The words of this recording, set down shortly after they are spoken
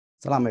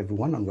Salam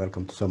everyone and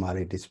welcome to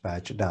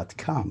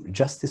SomaliDispatch.com.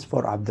 Justice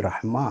for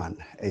Abdirahman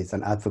is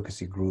an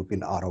advocacy group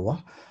in Ottawa,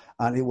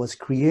 and it was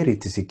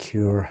created to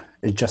secure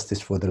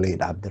justice for the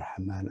late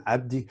Abdirahman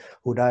Abdi,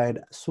 who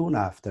died soon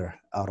after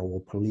Ottawa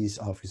police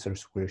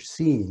officers were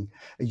seen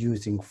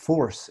using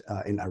force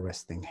in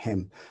arresting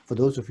him. For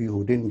those of you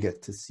who didn't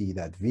get to see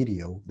that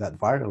video, that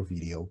viral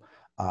video,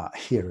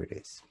 here it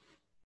is.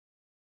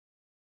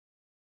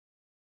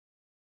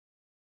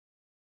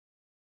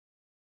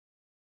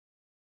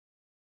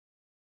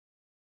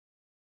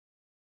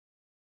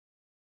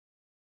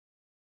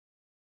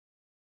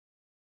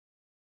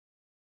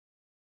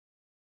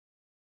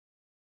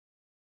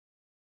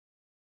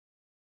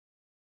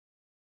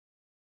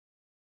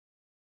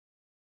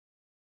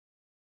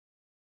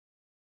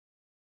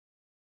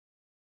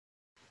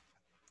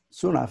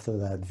 Soon after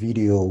that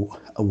video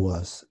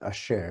was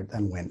shared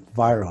and went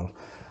viral,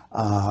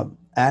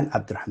 and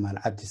Abdirahman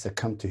Abdi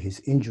succumbed to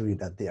his injury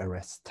at the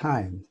arrest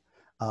time,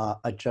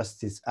 a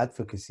justice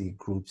advocacy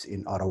groups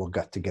in Ottawa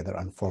got together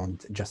and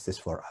formed Justice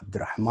for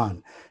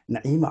Abdirahman.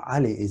 Nimao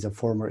Ali is a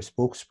former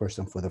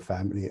spokesperson for the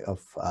family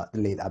of the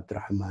late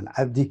Abdirahman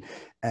Abdi,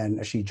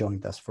 and she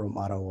joined us from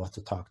Ottawa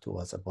to talk to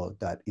us about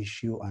that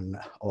issue and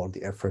all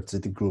the efforts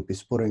that the group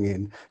is putting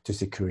in to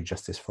secure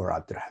justice for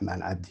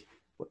Abdirahman Abdi.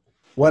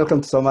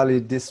 Welcome to Somali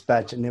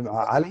Dispatch,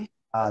 Nimao Ali.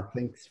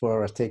 Thanks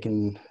for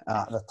taking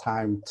the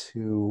time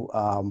to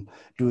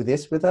do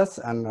this with us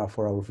and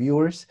for our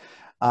viewers.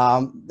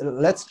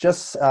 Let's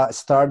just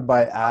start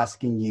by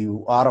asking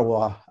you,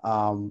 Ottawa,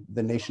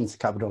 the nation's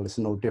capital, is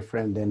no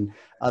different than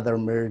other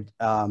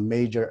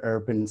major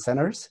urban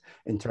centers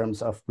in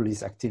terms of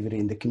police activity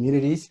in the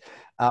communities.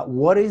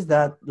 What is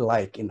that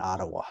like in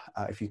Ottawa?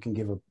 If you can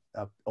give an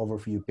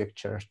overview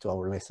picture to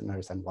our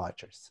listeners and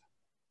watchers.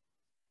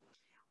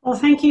 Well,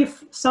 thank you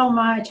so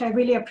much. I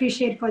really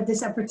appreciate for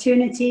this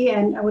opportunity,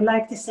 and I would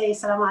like to say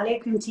salam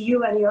alaikum to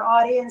you and your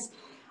audience.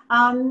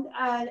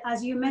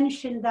 As you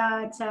mentioned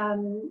that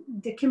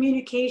the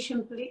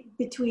communication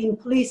between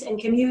police and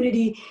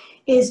community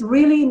is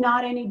really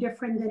not any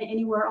different than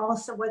anywhere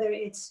else, whether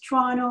it's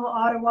Toronto,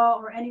 Ottawa,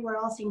 or anywhere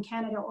else in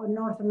Canada or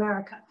North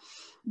America.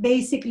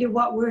 Basically,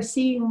 what we're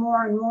seeing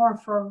more and more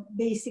for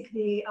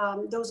basically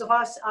those of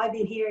us, I've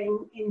been here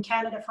in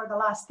Canada for the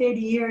last 30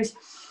 years,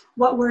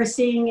 what we're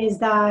seeing is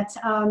that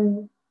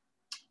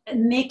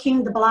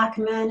making the Black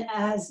man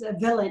as a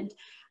villain,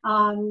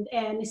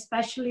 and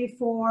especially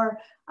for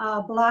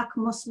Black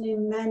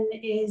Muslim men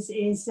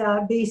is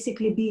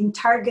basically being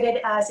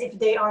targeted as if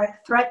they are a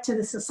threat to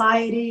the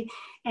society,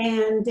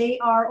 and they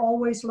are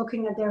always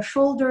looking at their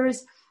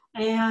shoulders.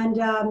 And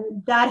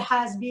that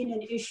has been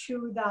an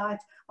issue that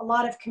a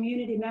lot of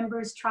community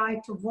members try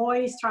to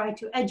voice, try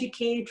to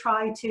educate,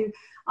 try to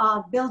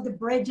build the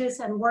bridges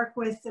and work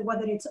with,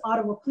 whether it's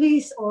Ottawa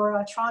Police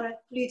or Toronto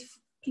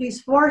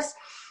Police Force.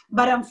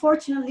 But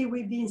unfortunately,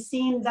 we've been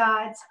seeing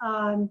that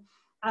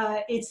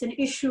it's an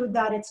issue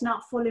that it's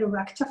not fully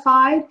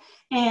rectified,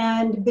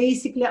 and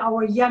basically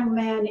our young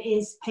man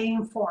is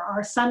paying for,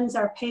 our sons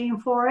are paying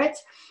for it.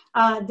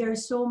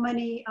 There's so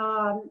many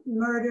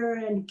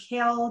murdered and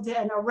killed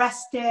and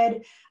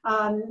arrested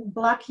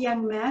Black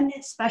young men,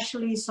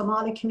 especially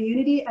Somali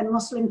community and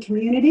Muslim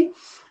community,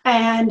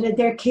 and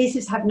their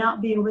cases have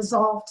not been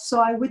resolved. So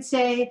I would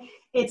say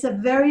it's a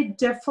very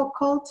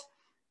difficult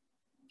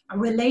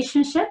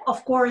relationship.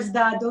 Of course,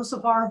 that those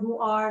of our who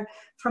are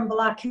from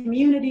Black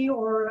community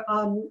or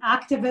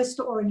activists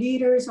or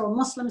leaders or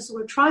Muslims,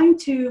 we're trying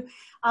to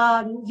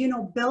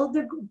build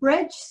the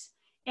bridge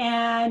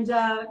and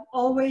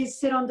always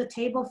sit on the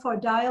table for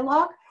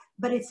dialogue,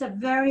 but it's a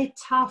very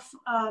tough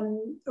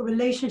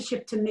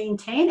relationship to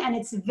maintain, and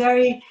it's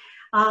very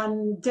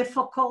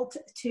difficult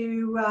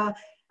to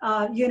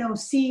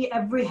see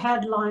every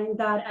headline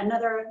that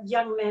another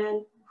young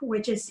man,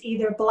 which is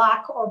either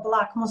Black or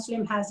Black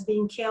Muslim, has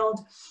been killed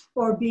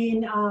or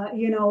been,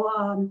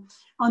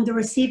 on the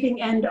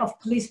receiving end of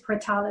police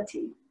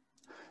brutality.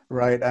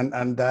 Right,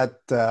 and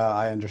that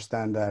I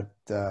understand that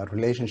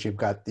relationship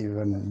got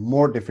even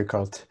more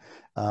difficult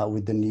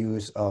with the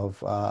news of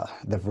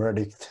the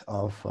verdict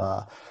of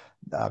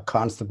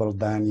Constable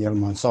Daniel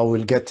Montsion.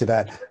 We'll get to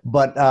that.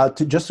 But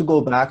just to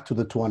go back to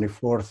the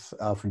 24th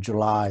of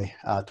July,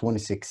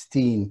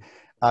 2016,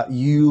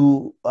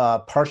 you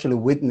partially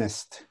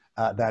witnessed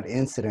that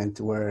incident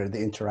where the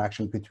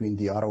interaction between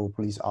the Ottawa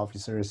police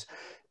officers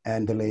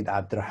and the late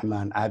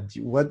Abdirahman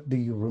Abdi. What do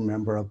you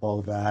remember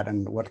about that,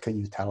 and what can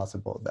you tell us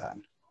about that?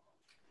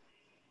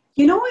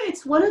 You know,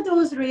 it's one of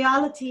those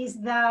realities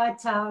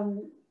that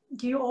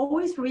you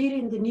always read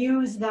in the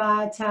news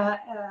that,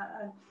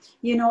 a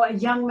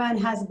young man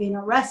has been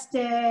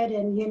arrested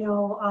and,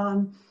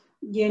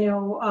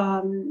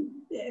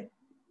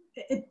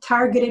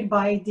 targeted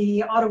by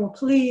the Ottawa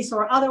police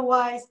or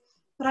otherwise.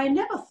 But I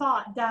never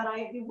thought that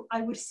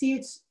I would see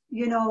it,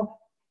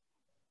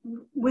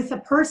 with a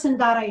person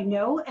that I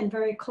know and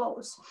very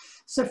close.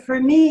 So for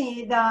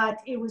me,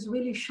 that it was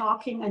really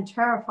shocking and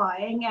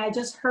terrifying. I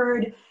just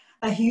heard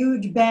a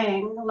huge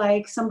bang,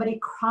 like somebody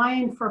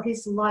crying for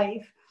his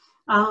life.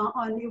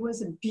 It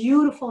was a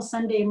beautiful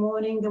Sunday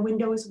morning. The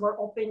windows were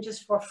open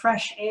just for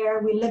fresh air.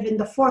 We live in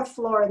the 4th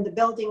floor in the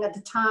building at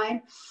the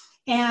time.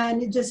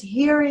 And just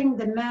hearing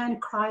the man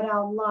cried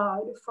out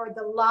loud for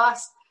the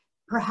last,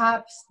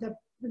 perhaps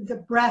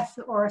the breath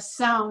or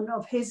sound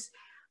of his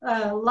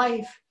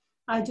life,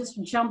 I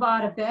just jumped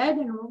out of bed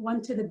and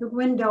went to the big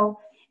window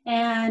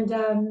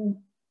and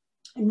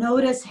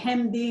noticed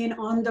him being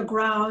on the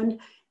ground.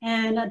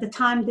 And at the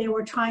time they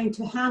were trying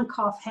to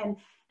handcuff him.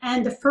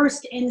 And the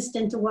first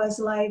instant was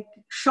like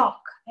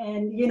shock.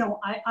 And, you know,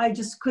 I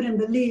just couldn't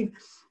believe,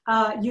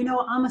 you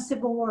know, I'm a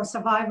Civil War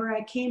survivor.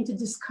 I came to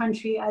this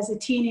country as a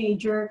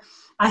teenager.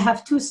 I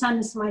have 2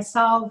 sons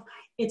myself.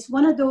 It's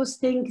one of those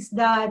things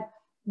that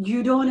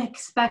you don't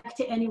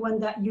expect anyone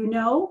that you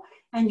know,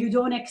 and you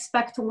don't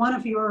expect one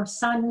of your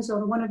sons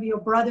or one of your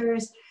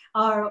brothers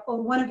or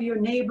one of your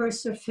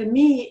neighbors. So for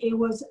me, it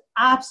was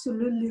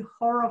absolutely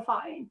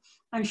horrifying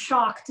and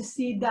shocked to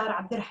see that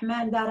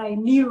Abdirahman that I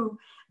knew,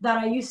 that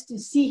I used to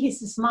see his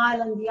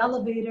smile in the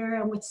elevator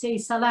and would say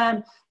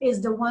salam,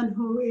 is the one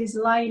who is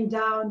lying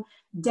down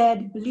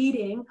dead,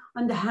 bleeding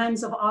on the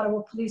hands of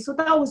Ottawa police. So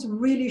that was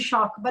really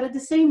shocked. But at the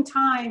same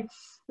time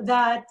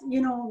that,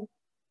 you know,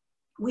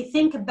 we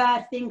think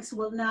bad things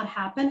will not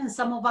happen. And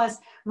some of us,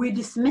 we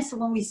dismiss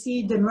when we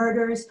see the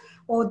murders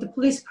or the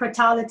police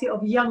brutality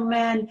of young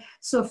men.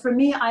 So for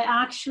me, I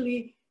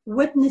actually,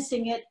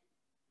 witnessing it,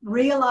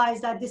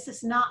 realized that this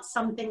is not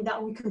something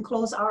that we can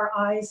close our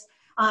eyes.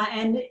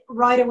 And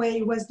right away,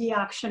 it was the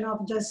action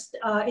of just,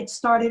 it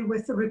started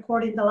with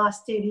recording the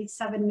last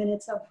 87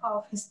 minutes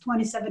of his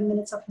 27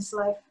 minutes of his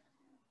life.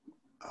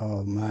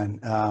 Oh man,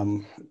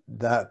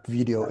 that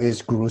video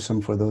is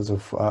gruesome for those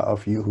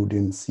of you who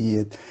didn't see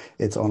it.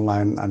 It's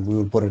online and we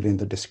will put it in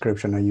the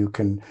description and you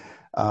can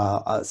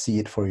see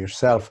it for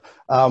yourself.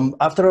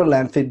 After a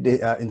lengthy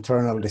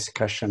internal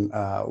discussion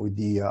with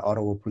the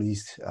Ottawa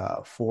Police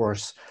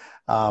Force,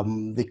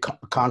 the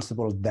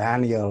Constable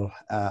Daniel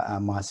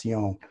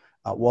Montsion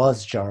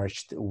was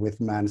charged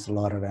with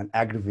manslaughter and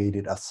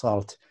aggravated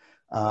assault.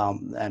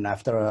 And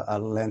after a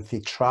lengthy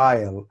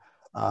trial,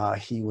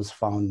 he was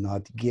found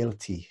not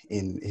guilty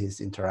in his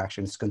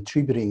interactions,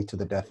 contributing to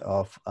the death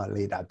of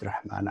late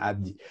Abdirahman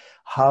Abdi.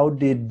 How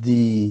did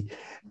the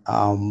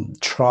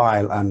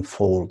trial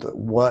unfold?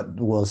 What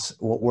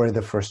were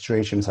the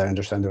frustrations? I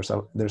understand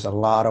there's a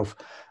lot of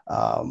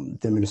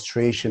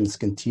demonstrations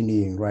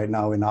continuing right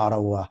now in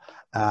Ottawa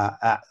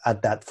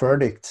at that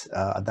verdict,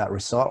 at that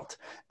result.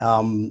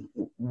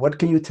 What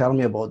can you tell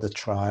me about the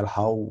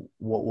trial?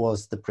 What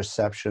was the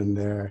perception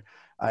there?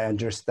 I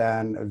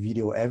understand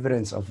video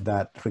evidence of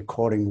that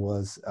recording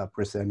was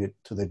presented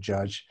to the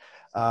judge.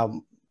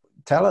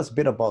 Tell us a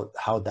bit about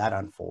how that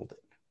unfolded.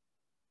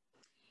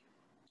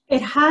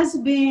 It has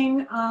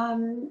been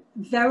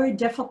very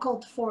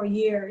difficult for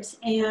years.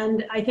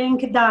 And I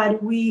think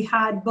that we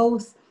had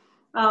both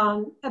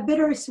a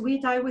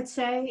bittersweet, I would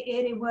say.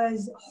 It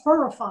was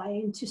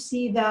horrifying to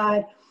see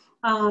that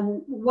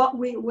what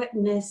we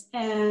witnessed,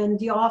 and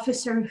the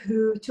officer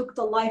who took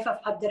the life of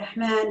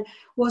Abdirahman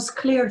was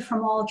cleared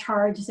from all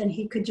charges and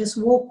he could just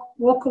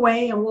walk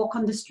away and walk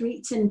on the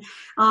streets. And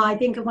I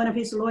think one of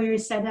his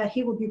lawyers said that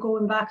he would be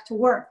going back to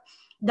work.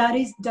 That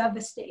is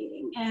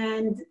devastating.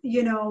 And,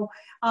 you know,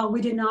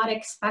 we did not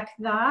expect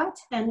that.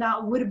 And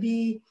that would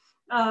be,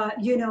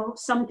 you know,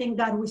 something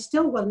that we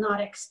still will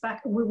not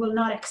expect. We will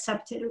not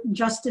accept it.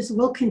 Justice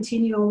will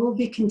continue and we'll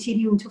be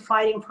continuing to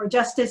fighting for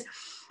justice.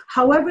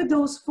 However,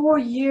 those 4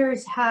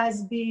 years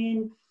has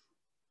been,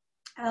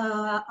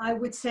 I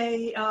would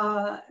say,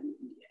 a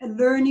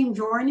learning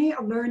journey,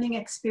 a learning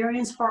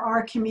experience for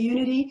our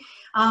community,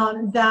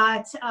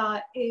 that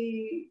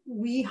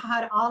we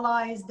had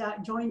allies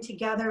that joined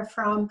together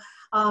from,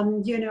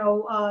 you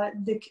know,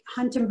 the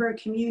Huntingburg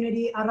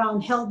community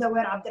around Hilda,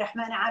 where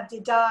Abdirahman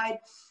Abdi died,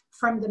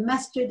 from the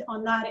masjid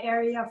on that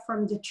area,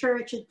 from the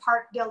church at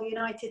Parkdale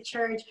United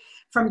Church,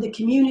 from the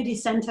community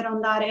center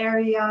on that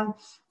area,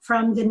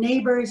 from the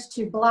neighbors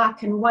to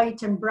black and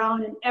white and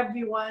brown and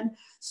everyone.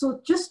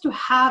 So just to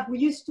have, we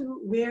used to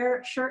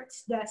wear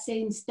shirts that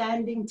say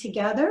standing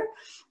together,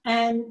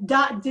 and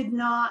that did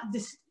not,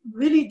 this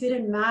really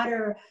didn't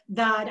matter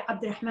that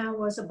Abdirahman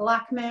was a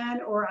black man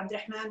or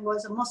Abdirahman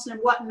was a Muslim.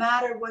 What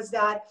mattered was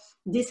that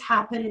this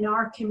happened in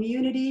our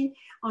community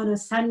on a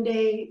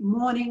Sunday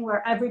morning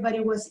where everybody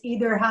was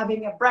either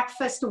having a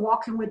breakfast,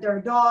 walking with their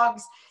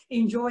dogs,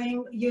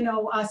 enjoying, you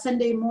know, a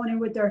Sunday morning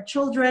with their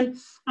children.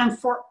 And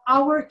for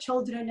our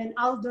children and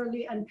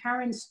elderly and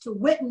parents to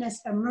witness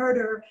a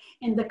murder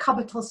in the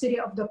capital city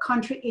of the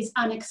country is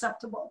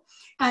unacceptable.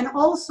 And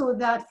also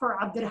that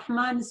for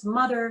Abdirahman's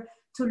mother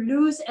to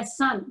lose a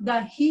son,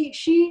 that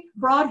she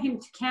brought him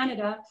to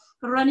Canada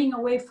running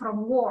away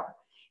from war.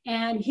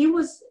 And he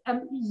was a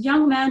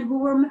young man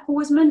who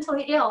was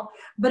mentally ill,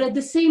 but at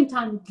the same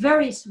time,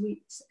 very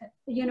sweet,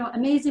 you know,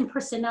 amazing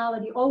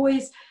personality,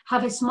 always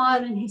have a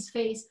smile in his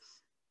face.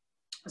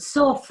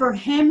 So for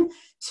him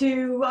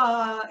to,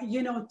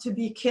 you know, to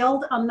be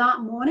killed on that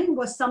morning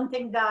was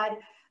something that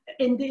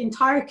in the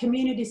entire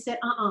community said,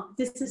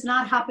 this is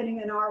not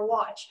happening in our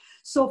watch.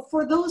 So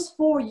for those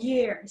 4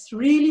 years,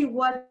 really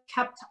what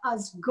kept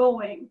us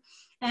going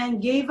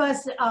and gave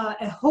us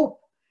a hope,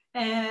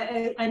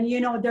 and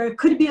you know, there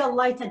could be a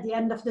light at the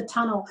end of the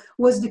tunnel,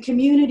 was the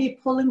community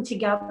pulling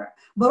together,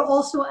 but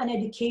also an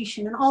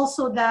education, and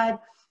also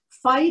that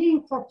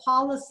fighting for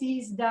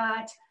policies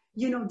that,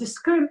 you know,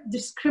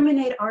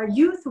 discriminate our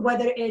youth,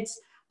 whether it's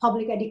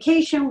public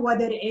education,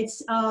 whether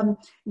it's,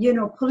 you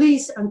know,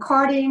 police and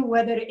carding,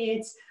 whether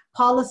it's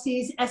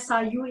policies,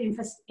 SIU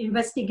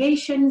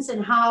investigations,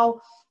 and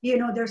how, you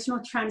know, there's no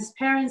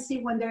transparency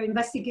when they're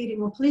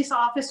investigating with police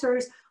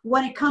officers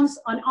when it comes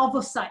on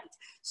oversight.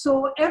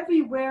 So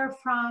everywhere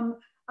from,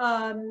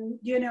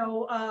 you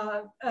know,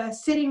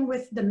 sitting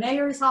with the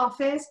mayor's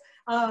office,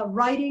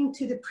 writing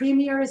to the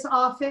premier's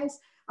office,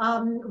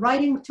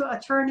 writing to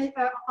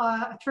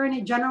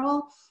attorney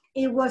general,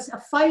 it was a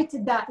fight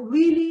that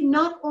really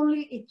not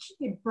only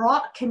it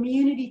brought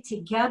community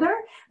together,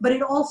 but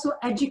it also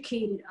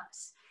educated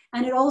us.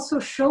 And it also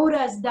showed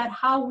us that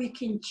how we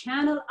can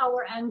channel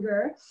our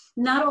anger,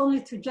 not only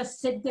to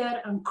just sit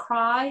there and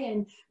cry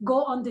and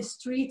go on the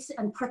streets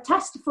and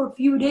protest for a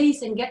few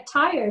days and get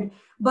tired,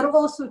 but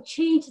also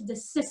change the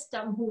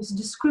system who's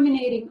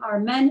discriminating our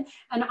men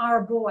and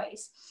our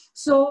boys.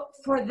 So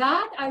for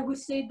that, I would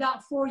say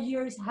that 4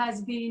 years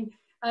has been,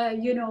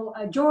 you know,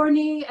 a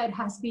journey. It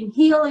has been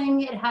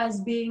healing. It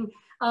has been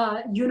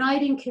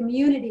uniting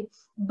community,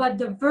 but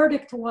the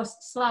verdict was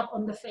slap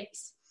on the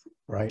face.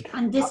 Right.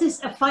 And this is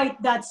a fight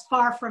that's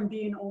far from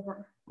being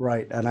over.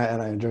 Right, and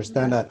I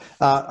understand that.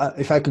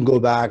 If I can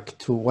go back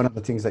to one of the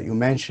things that you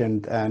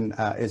mentioned and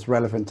is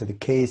relevant to the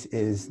case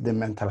is the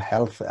mental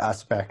health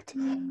aspect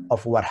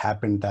of what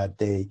happened that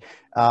day.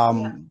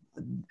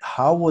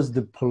 How was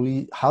the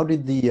police, how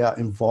did the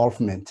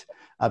involvement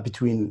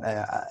between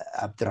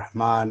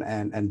Abdirahman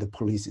and the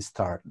police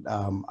start?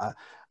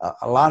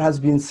 A lot has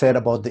been said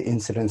about the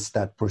incidents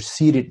that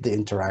preceded the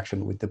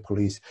interaction with the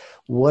police.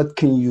 What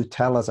can you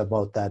tell us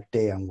about that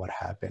day and what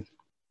happened?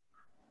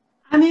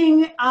 I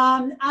mean,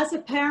 as a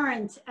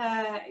parent,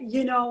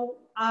 you know,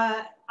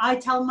 I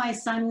tell my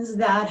sons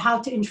that how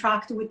to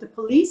interact with the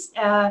police.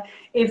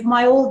 If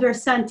my older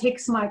son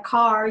takes my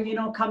car, you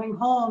know, coming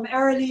home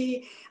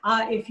early,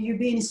 if you're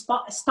being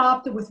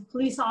stopped with a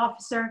police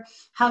officer,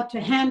 how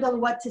to handle,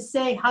 what to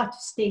say, how to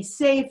stay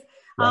safe.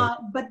 Right.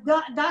 But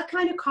that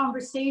kind of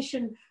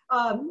conversation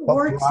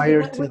works.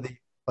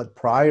 But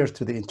prior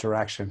to the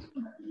interaction.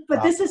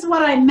 But this is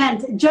what I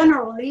meant.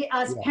 Generally,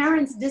 as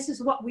parents, this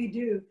is what we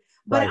do.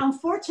 But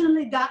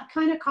unfortunately, that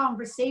kind of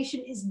conversation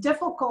is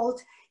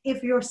difficult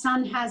if your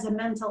son has a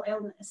mental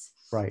illness.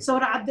 Right. So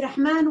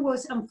Abdirahman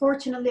was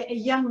unfortunately a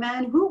young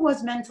man who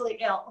was mentally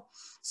ill.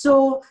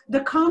 So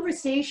the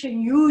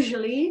conversation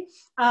usually,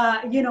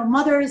 you know,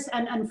 mothers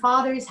and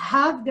fathers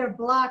have their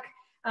black,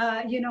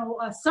 you know,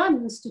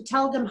 sons to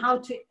tell them how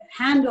to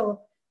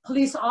handle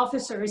police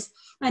officers.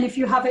 And if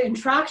you have an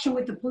interaction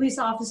with the police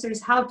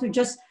officers, how to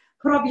just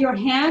put up your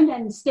hand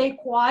and stay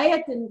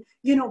quiet and,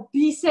 you know,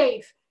 be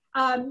safe.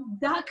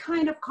 That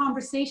kind of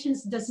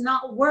conversations does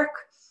not work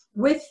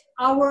with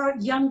our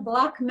young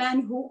black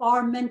men who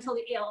are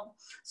mentally ill.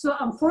 So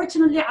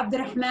unfortunately,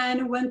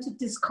 Abdirahman went to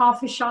this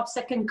coffee shop,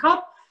 Second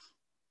Cup.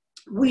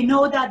 We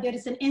know that there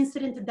is an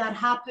incident that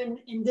happened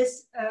in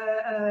this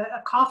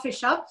coffee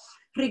shop.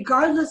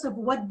 Regardless of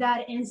what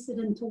that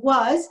incident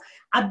was,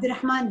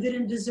 Abdirahman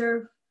didn't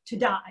deserve to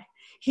die.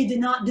 He did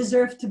not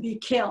deserve to be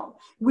killed.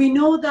 We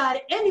know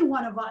that any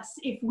one of us,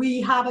 if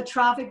we have a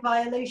traffic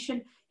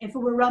violation, if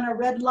we run a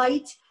red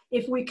light,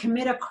 if we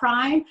commit a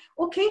crime,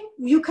 okay,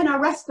 you can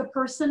arrest the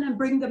person and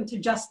bring them to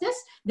justice.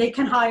 They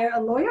can hire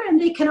a lawyer and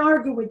they can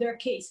argue with their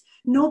case.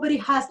 Nobody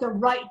has the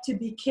right to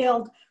be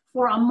killed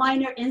for a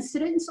minor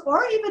incident,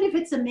 or even if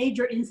it's a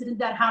major incident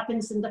that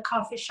happens in the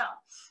coffee shop.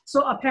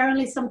 So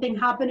apparently something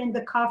happened in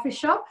the coffee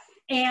shop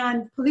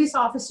and police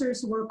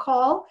officers were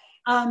called.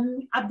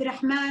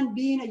 Abdirahman,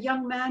 being a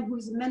young man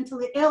who's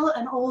mentally ill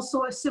and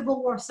also a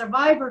Civil War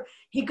survivor,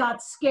 he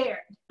got scared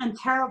and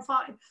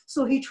terrified.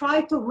 So he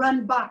tried to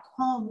run back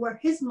home where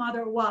his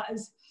mother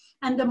was.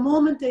 And the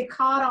moment they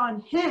caught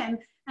on him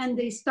and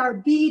they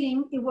start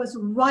beating, it was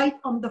right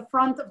on the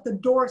front of the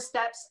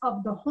doorsteps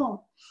of the home.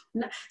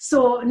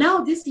 So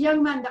now this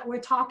young man that we're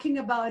talking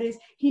about is,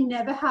 he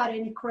never had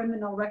any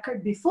criminal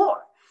record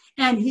before,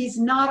 and he's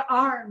not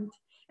armed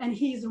and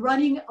he's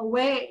running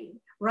away.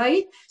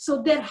 Right?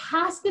 So there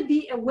has to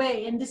be a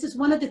way, and this is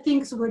one of the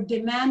things we're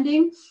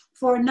demanding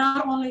for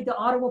not only the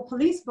Ottawa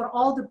police, but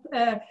all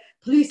the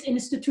police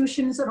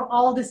institutions or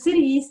all the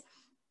cities.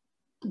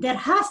 There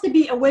has to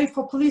be a way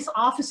for police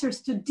officers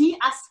to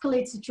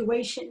de-escalate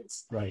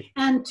situations, right,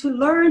 and to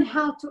learn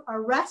how to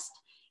arrest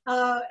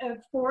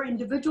for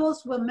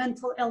individuals with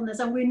mental illness.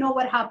 And we know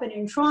what happened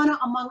in Toronto,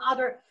 among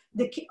other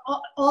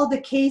all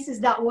the cases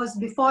that was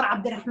before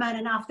Abdirahman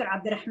and after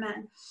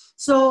Abdirahman.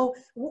 So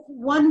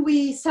when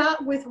we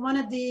sat with one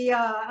of the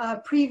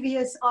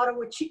previous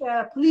Ottawa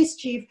police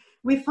chief,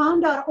 we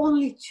found out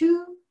only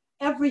 2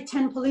 every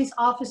 10 police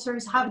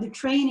officers have the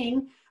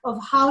training of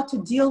how to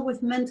deal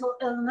with mental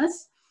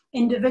illness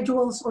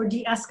individuals or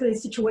de-escalate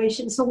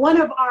situations. So one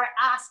of our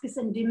asks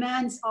and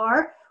demands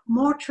are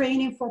more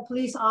training for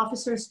police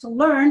officers to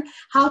learn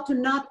how to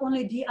not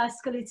only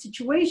de-escalate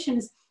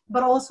situations,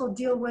 but also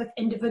deal with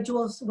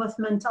individuals with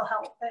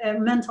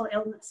mental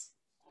illness.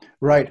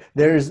 Right.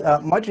 There's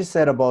much is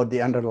said about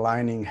the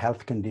underlying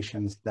health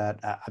conditions that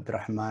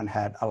Abdirahman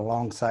had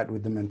alongside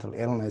with the mental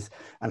illness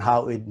and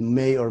how it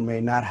may or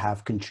may not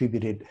have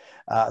contributed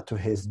to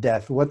his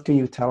death. What can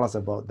you tell us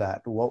about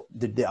that? What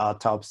did the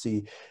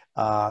autopsy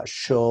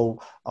show?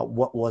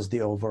 What was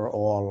the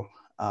overall,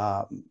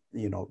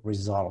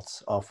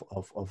 results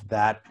of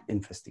that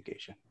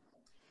investigation?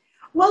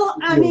 Well,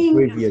 I mean,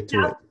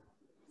 to it.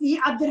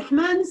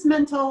 Abdirahman's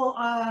mental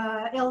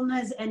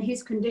illness and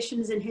his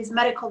conditions and his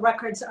medical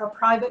records are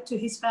private to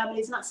his family.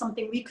 It's not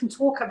something we can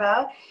talk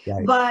about.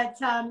 Right. But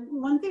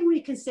one thing we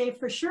can say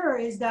for sure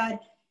is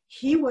that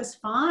he was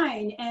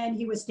fine and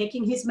he was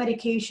taking his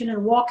medication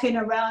and walking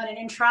around and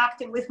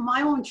interacting with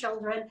my own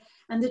children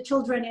and the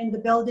children in the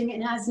building.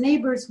 And as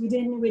neighbors, we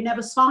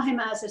never saw him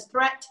as a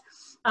threat.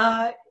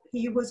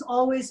 He was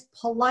always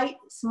polite,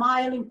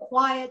 smiling,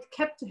 quiet,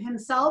 kept to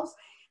himself.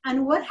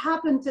 And what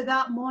happened to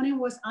that morning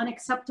was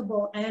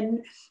unacceptable,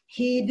 and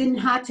he didn't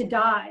have to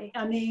die.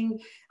 I mean,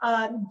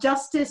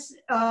 justice,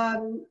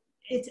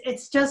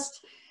 it's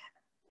just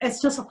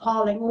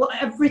appalling. Well,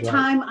 every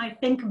time I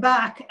think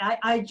back,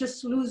 I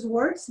just lose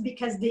words,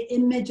 because the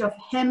image of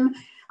him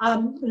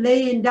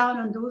laying down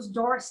on those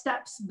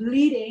doorsteps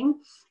bleeding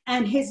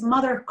and his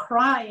mother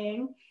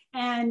crying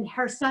and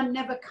her son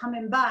never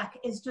coming back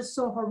is just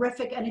so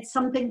horrific. And it's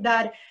something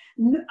that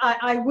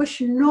I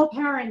wish no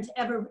parent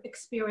ever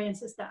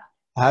experiences that.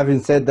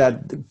 Having said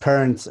that,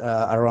 parents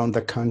around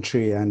the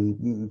country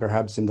and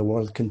perhaps in the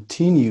world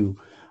continue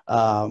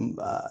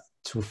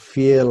to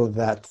feel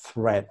that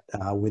threat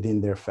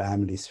within their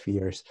family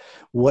spheres.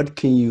 What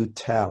can you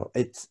tell?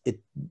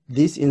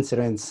 These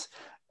incidents,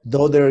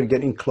 though they're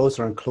getting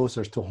closer and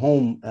closer to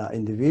home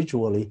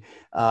individually,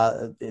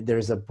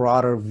 there's a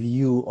broader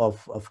view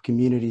of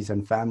communities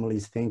and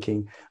families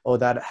thinking, oh,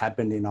 that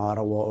happened in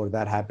Ottawa, or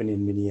that happened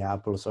in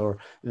Minneapolis, or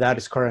that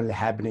is currently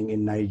happening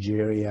in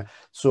Nigeria.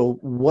 So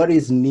what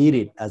is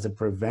needed as a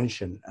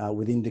prevention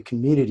within the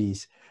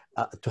communities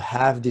to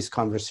have this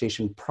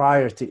conversation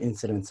prior to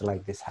incidents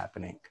like this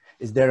happening?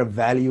 Is there a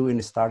value in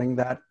starting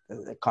that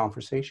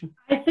conversation?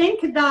 I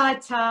think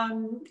that,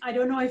 I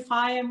don't know if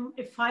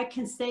I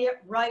can say it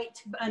right,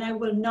 and I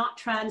will not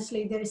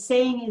translate. They're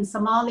saying in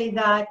Somali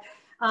that,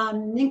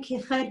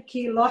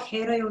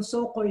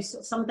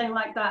 something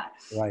like that.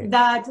 Right.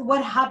 That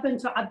what happened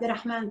to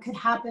Abdirahman could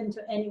happen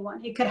to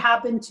anyone. It could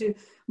happen to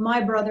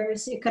my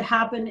brothers. It could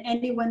happen to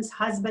anyone's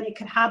husband. It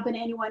could happen to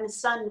anyone's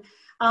son.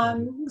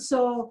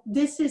 So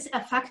this is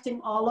affecting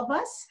all of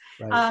us.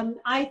 Right.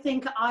 I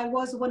think I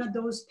was one of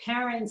those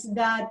parents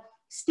that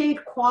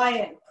stayed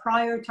quiet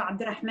prior to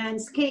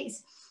Abdirahman's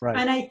case. Right.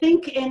 And I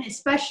think,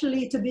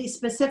 especially to be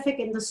specific,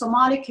 in the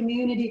Somali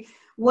community,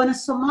 when a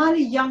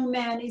Somali young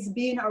man is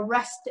being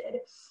arrested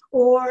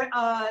or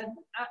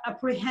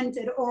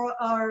apprehended or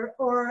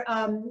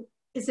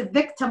is a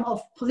victim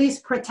of police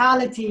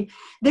brutality,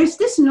 there's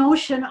this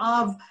notion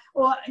of,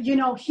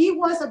 he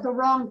was at the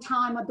wrong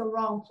time at the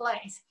wrong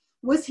place.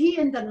 Was he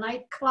in the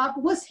nightclub?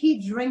 Was he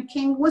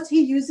drinking? Was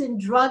he using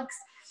drugs?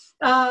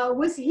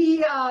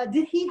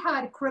 Did he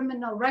had a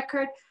criminal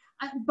record?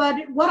 But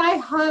what I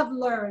have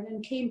learned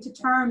and came to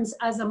terms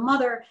as a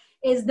mother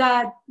is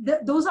that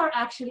those are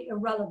actually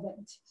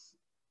irrelevant.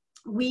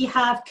 We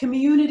have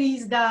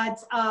communities that,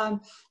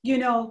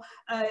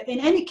 in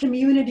any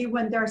community,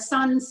 when their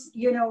sons,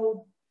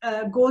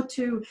 go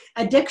to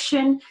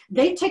addiction,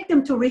 they take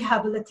them to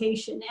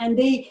rehabilitation and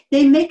they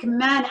make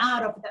man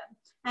out of them.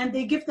 And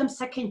they give them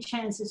second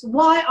chances.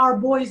 Why our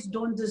boys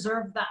don't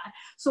deserve that?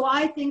 So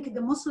I think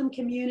the Muslim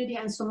community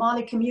and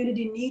Somali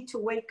community need to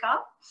wake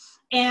up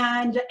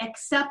and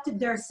accept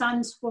their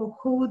sons for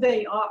who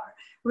they are,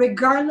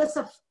 regardless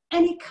of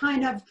any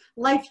kind of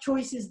life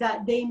choices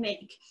that they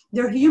make.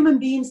 They're human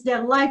beings,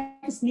 their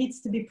lives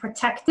needs to be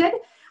protected.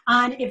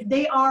 And if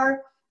they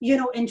are,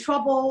 in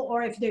trouble,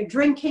 or if they're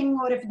drinking,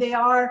 or if they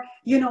are,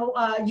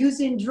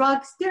 using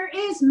drugs, there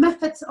is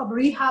methods of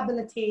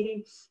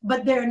rehabilitating,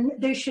 but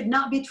they should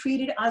not be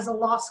treated as a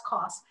lost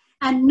cause.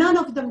 And none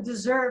of them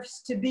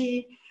deserves to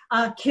be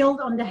killed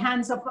on the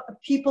hands of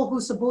people who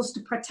are supposed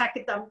to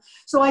protect them.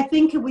 So I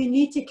think we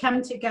need to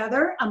come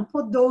together and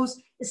put those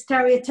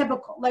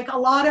stereotypical, like a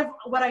lot of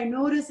what I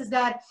notice is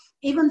that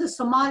even the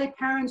Somali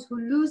parents who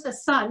lose a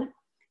son,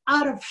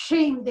 out of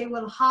shame, they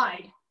will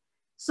hide.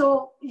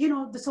 So,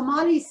 the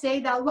Somalis say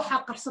that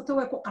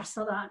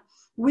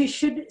we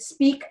should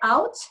speak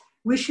out.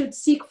 We should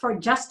seek for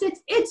justice.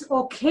 It's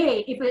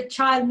okay if a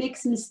child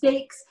makes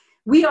mistakes.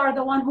 We are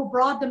the one who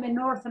brought them in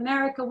North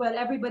America where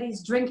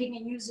everybody's drinking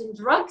and using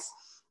drugs.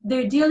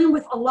 They're dealing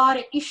with a lot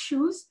of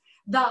issues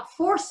that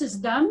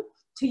forces them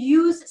to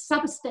use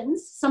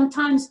substance,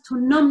 sometimes to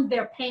numb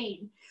their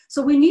pain.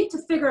 So we need to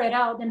figure it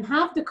out and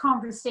have the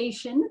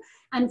conversation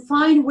and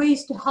find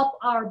ways to help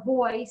our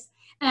boys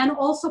and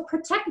also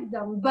protect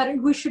them. But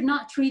we should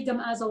not treat them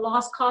as a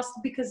lost cause,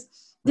 because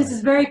this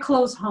is very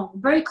close home,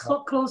 very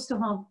close to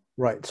home.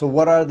 Right. So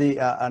what are the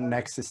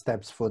next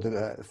steps for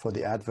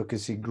the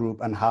advocacy group,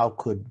 and how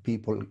could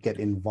people get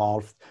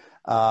involved,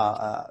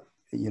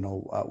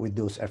 with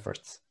those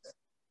efforts?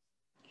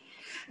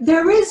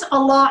 There is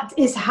a lot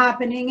is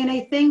happening, and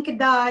I think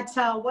that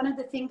one of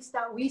the things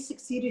that we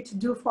succeeded to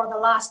do for the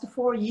last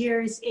 4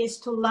 years is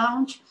to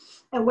launch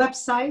a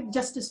website,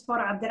 Justice for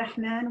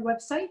Abdirahman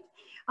website.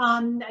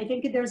 I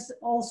think there's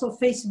also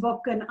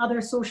Facebook and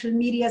other social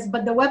medias,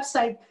 but the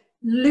website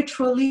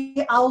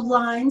literally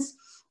outlines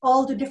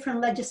all the different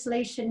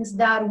legislations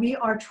that we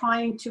are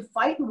trying to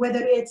fight,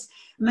 whether it's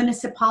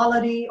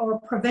municipality or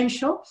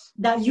provincial,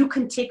 that you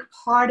can take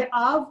part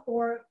of,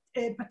 or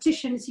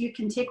petitions you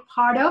can take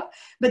part of.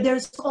 But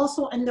there's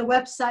also in the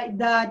website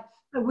that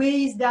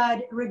ways that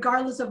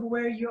regardless of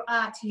where you're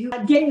at, you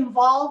get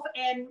involved,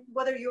 and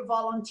whether you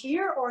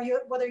volunteer or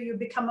whether you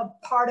become a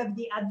part of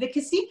the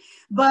advocacy.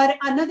 But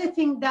another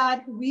thing that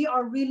we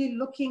are really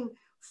looking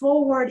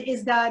forward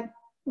is that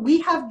we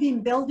have been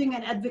building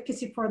an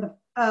advocacy for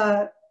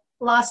the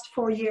last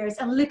 4 years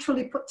and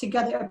literally put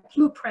together a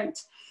blueprint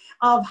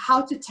of how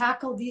to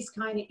tackle these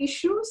kind of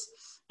issues.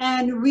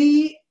 And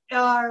we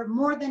are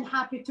more than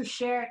happy to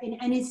share in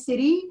any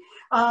city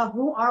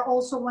who are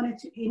also wanted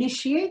to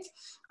initiate,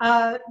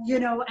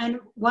 and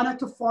wanted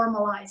to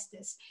formalize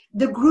this.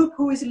 The group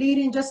who is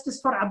leading Justice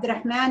for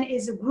Abdirahman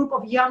is a group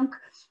of young,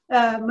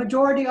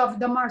 majority of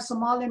them are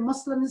Somali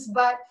Muslims,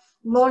 but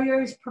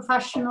lawyers,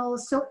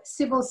 professionals,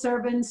 civil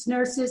servants,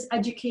 nurses,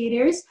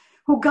 educators,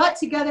 who got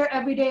together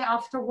every day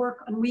after work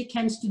on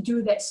weekends to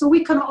do this. So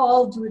we can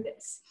all do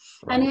this.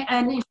 Right.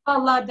 And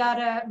inshallah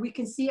that we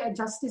can see a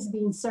justice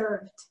being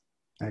served.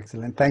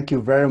 Excellent. Thank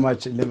you very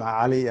much, Nimao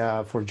Ali,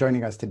 for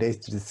joining us today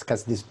to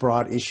discuss this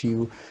broad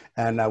issue.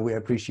 And we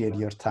appreciate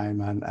your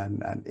time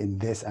and in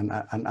this and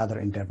other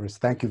endeavors.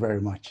 Thank you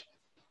very much.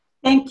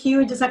 Thank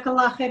you.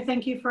 Jazakallah khair.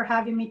 Thank you for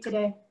having me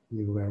today.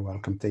 You are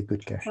welcome. Take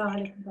good care.